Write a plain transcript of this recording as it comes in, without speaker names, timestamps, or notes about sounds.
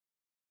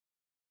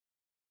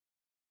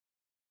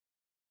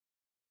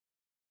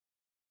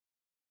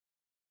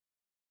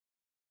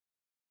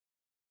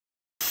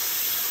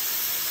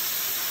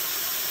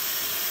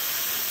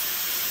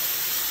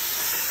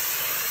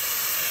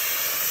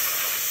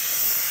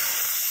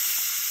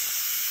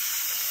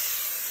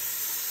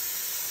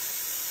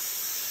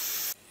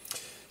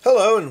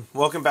Hello and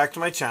welcome back to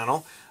my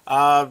channel.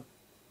 I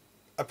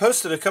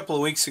posted a couple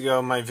of weeks ago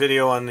my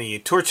video on the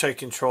torch height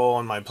control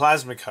on my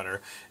plasma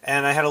cutter,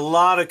 and I had a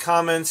lot of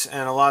comments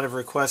and a lot of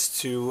requests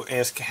to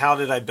ask how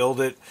did I build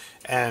it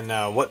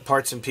and what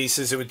parts and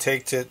pieces it would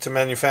take to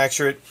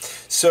manufacture it.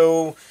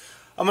 So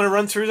I'm going to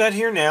run through that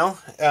here now.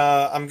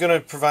 I'm going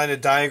to provide a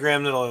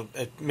diagram that'll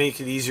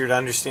make it easier to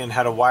understand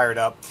how to wire it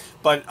up,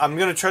 but I'm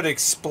going to try to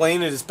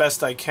explain it as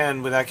best I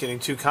can without getting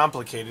too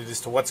complicated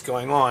as to what's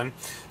going on,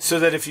 so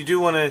that if you do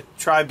want to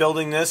try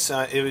building this,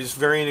 it was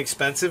very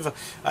inexpensive.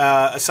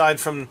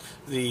 Aside from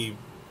the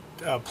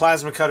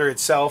plasma cutter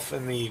itself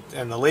and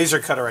the laser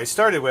cutter I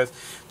started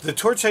with, the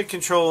torch height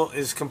control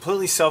is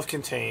completely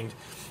self-contained,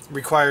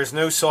 requires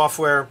no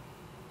software.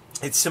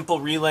 It's simple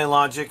relay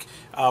logic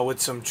with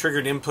some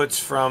triggered inputs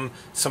from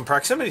some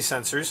proximity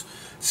sensors.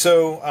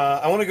 So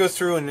I want to go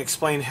through and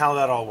explain how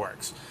that all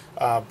works.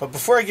 But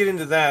before I get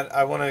into that,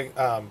 I want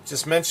to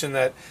just mention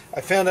that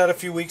I found out a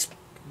few weeks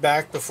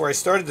back before I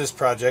started this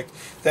project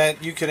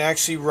that you can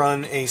actually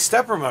run a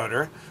stepper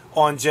motor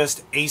on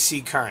just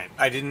AC current.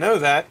 I didn't know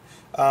that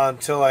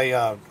until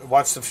I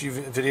watched a few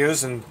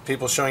videos and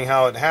people showing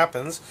how it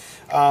happens.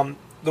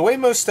 The way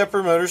most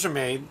stepper motors are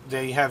made,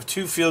 they have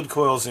two field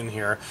coils in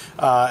here,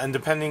 and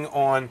depending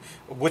on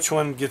which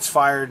one gets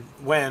fired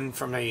when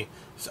from a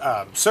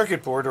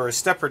circuit board or a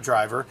stepper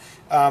driver,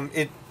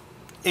 it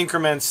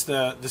increments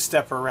the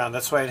stepper around.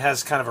 That's why it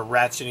has kind of a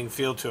ratcheting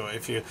feel to it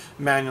if you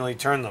manually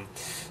turn them.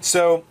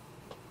 So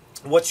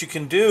what you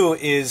can do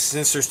is,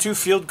 since there's two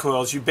field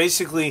coils, you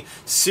basically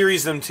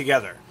series them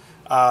together,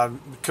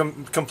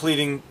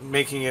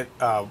 making it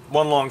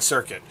one long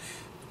circuit.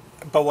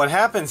 But what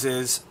happens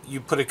is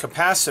you put a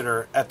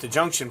capacitor at the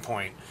junction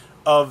point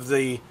of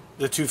the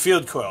two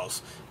field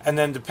coils, and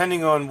then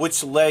depending on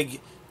which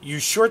leg you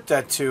short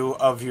that to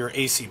of your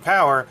AC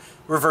power,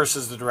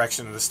 reverses the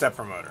direction of the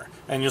stepper motor,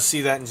 and you'll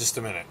see that in just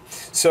a minute.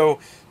 So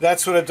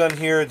that's what I've done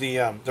here.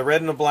 The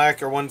red and the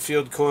black are one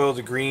field coil,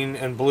 the green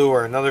and blue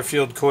are another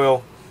field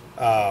coil.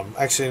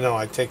 Actually, no,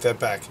 I take that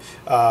back.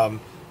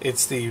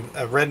 It's the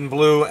red and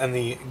blue, and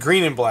the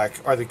green and black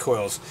are the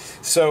coils.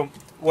 So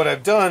what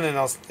I've done,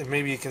 and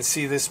maybe you can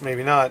see this,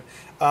 maybe not,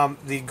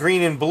 the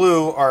green and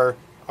blue are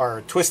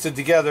twisted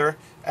together,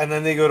 and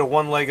then they go to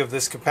one leg of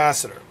this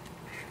capacitor.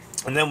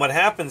 And then what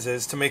happens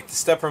is, to make the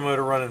stepper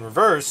motor run in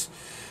reverse,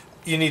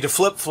 you need to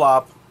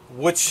flip-flop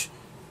which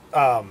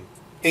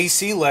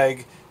AC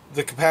leg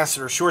the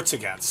capacitor shorts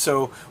against.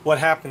 So what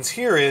happens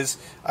here is,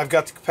 I've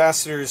got the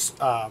capacitor's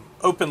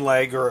open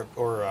leg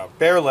or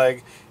bare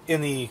leg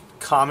in the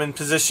common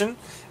position,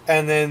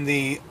 and then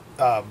the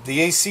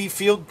AC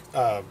field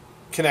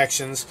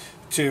connections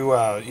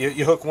to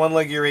you hook one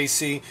leg of your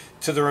AC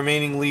to the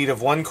remaining lead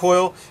of one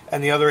coil,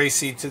 and the other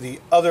AC to the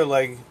other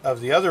leg of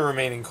the other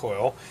remaining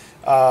coil,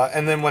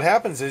 and then what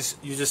happens is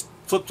you just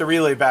flip the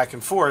relay back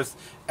and forth,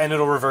 and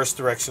it'll reverse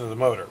direction of the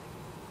motor.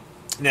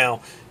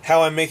 Now,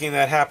 how I'm making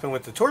that happen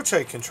with the torch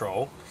height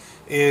control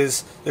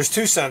is, there's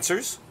two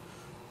sensors.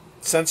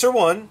 Sensor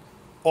 1,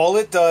 all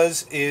it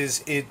does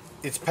is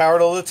it's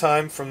powered all the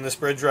time from this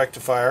bridge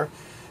rectifier,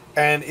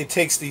 and it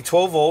takes the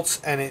 12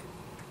 volts, and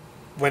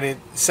when it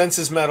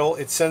senses metal,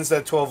 it sends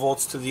that 12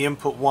 volts to the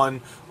input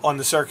 1 on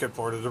the circuit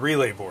board, or the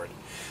relay board.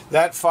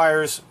 That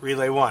fires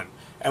relay 1.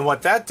 And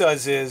what that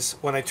does is,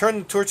 when I turn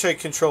the torch height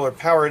controller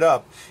powered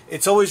up,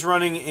 it's always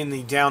running in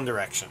the down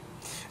direction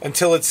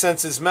until it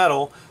senses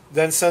metal.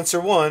 Then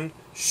sensor 1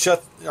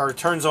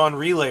 turns on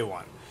relay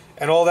 1.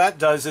 And all that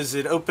does is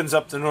it opens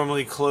up the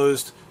normally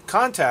closed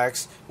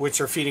contacts, which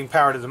are feeding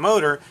power to the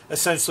motor,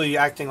 essentially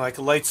acting like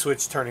a light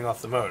switch turning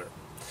off the motor.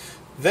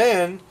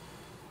 Then,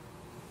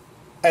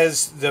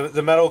 as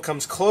the metal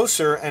comes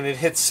closer and it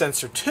hits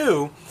sensor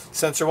 2,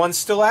 sensor 1's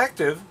still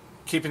active,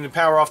 keeping the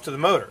power off to the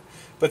motor.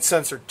 But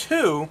sensor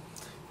 2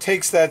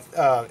 takes that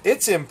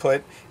its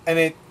input, and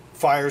it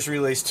fires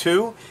relays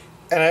 2,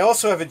 and I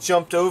also have it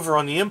jumped over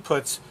on the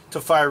inputs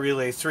to fire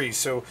relay 3.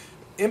 So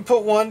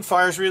input 1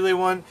 fires relay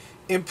 1,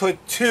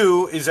 input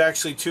 2 is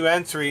actually 2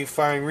 and 3,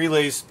 firing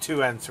relays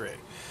 2 and 3.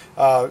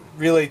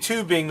 Relay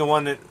 2 being the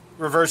one that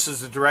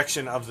reverses the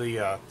direction of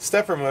the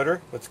stepper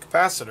motor with the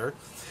capacitor.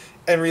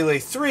 And relay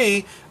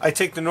 3, I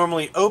take the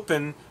normally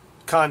open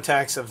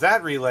contacts of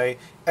that relay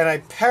and I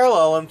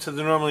parallel them to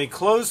the normally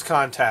closed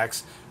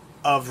contacts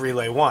of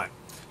relay 1.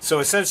 So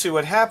essentially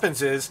what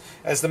happens is,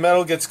 as the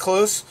metal gets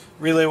close,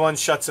 relay 1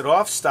 shuts it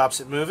off, stops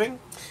it moving.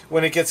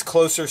 When it gets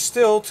closer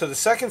still to the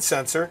second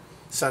sensor,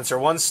 sensor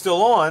 1's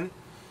still on,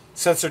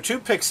 sensor 2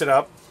 picks it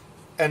up,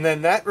 and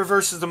then that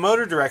reverses the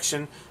motor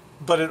direction,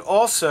 but it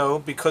also,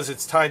 because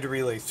it's tied to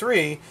relay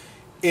 3,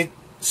 it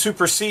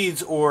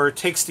supersedes or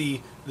takes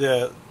the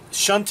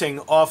shunting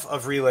off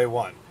of relay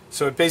 1.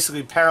 So it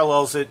basically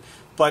parallels it,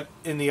 but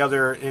in the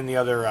other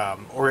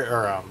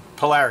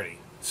polarity.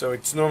 So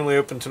it's normally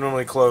open to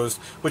normally closed,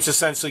 which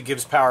essentially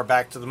gives power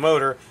back to the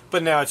motor,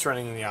 but now it's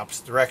running in the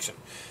opposite direction.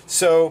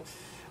 So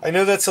I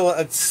know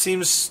it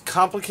seems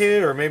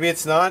complicated, or maybe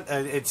it's not.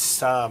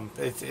 It's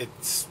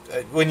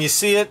when you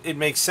see it, it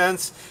makes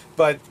sense.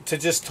 But to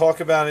just talk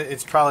about it,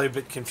 it's probably a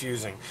bit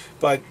confusing.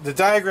 But the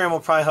diagram will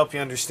probably help you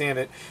understand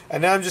it.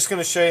 And now I'm just going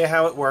to show you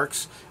how it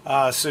works.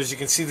 So as you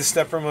can see, the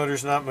stepper motor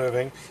is not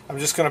moving. I'm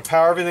just going to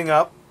power everything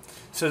up.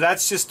 So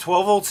that's just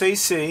 12 volts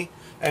AC,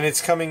 and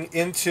it's coming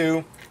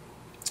into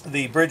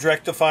the bridge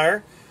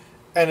rectifier.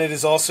 And it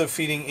is also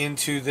feeding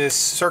into this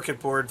circuit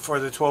board for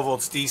the 12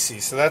 volts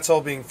DC. So that's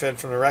all being fed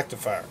from the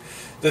rectifier.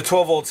 The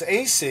 12 volts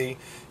AC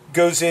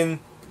goes in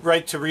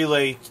right to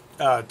relay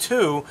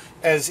 2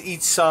 as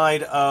each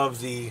side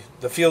of the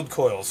field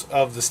coils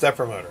of the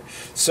stepper motor.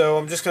 So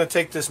I'm just going to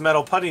take this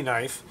metal putty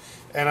knife,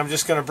 and I'm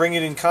just going to bring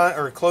it in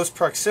close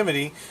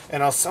proximity,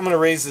 and I'm going to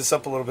raise this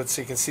up a little bit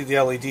so you can see the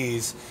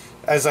LEDs.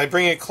 As I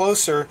bring it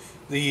closer,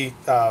 the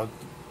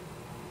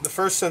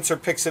first sensor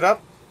picks it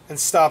up and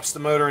stops the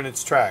motor in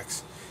its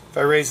tracks. If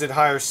I raise it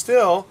higher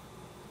still,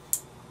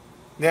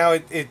 now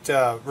it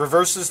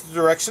reverses the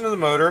direction of the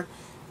motor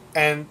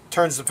and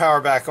turns the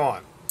power back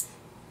on.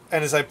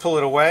 And as I pull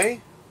it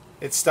away,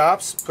 it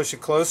stops. Push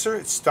it closer,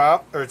 it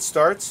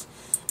starts.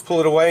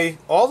 Pull it away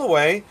all the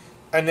way,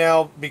 and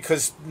now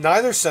because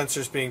neither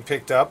sensor is being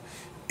picked up,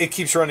 it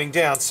keeps running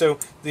down. So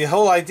the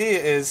whole idea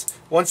is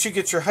once you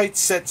get your height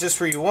set just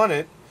where you want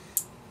it,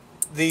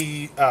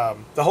 the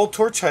whole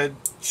torch head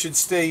should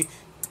stay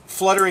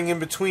fluttering in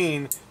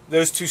between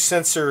those two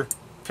sensor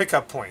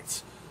pickup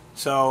points.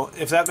 So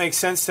if that makes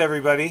sense to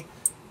everybody,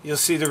 you'll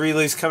see the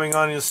relays coming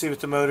on and you'll see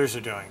what the motors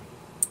are doing.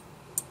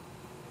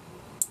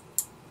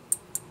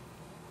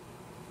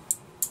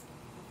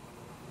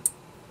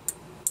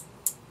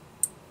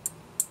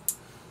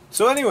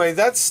 So anyway,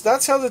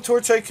 that's how the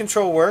torch height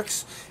control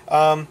works.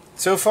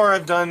 So far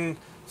I've done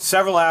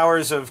several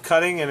hours of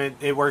cutting, and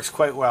it works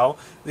quite well.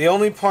 The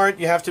only part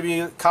you have to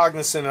be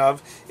cognizant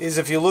of is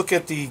if you look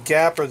at the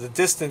gap or the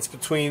distance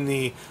between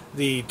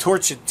the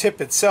torch tip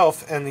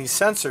itself and the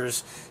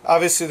sensors,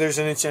 obviously there's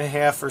 1.5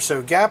 inches or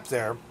so gap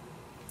there.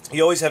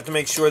 You always have to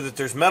make sure that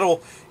there's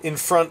metal in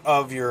front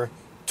of your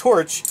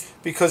torch,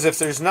 because if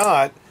there's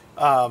not,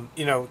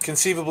 you know,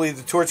 conceivably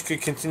the torch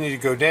could continue to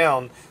go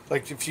down.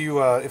 Like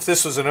if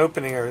this was an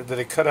opening, or that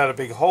it cut out a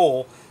big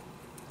hole,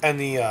 and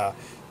the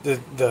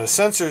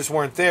sensors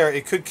weren't there,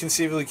 it could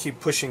conceivably keep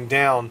pushing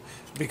down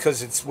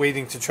because it's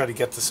waiting to try to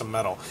get to some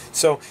metal.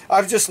 So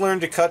I've just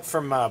learned to cut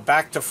from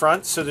back to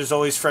front, so there's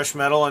always fresh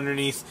metal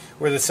underneath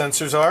where the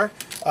sensors are.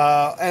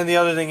 And the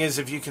other thing is,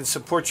 if you can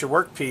support your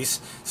workpiece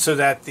so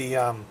that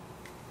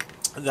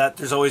that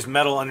there's always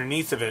metal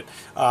underneath of it.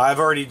 I've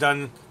already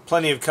done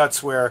plenty of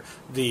cuts where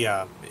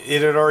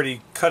it had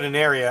already cut an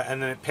area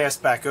and then it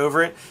passed back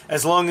over it.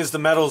 As long as the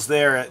metal's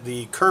there,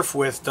 the kerf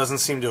width doesn't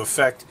seem to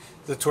affect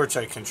the torch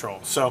height control.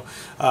 So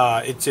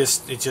it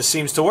just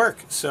seems to work.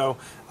 So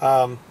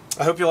I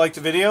hope you liked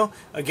the video.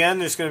 Again,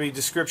 there's going to be a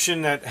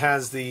description that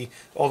has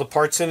all the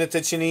parts in it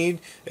that you need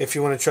if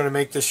you want to try to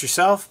make this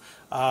yourself.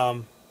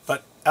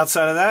 But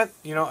outside of that,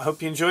 you know, I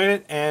hope you enjoyed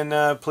it,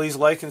 and please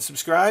like and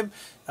subscribe.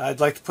 I'd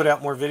like to put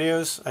out more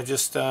videos.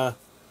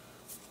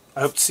 I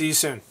hope to see you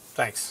soon.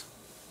 Thanks.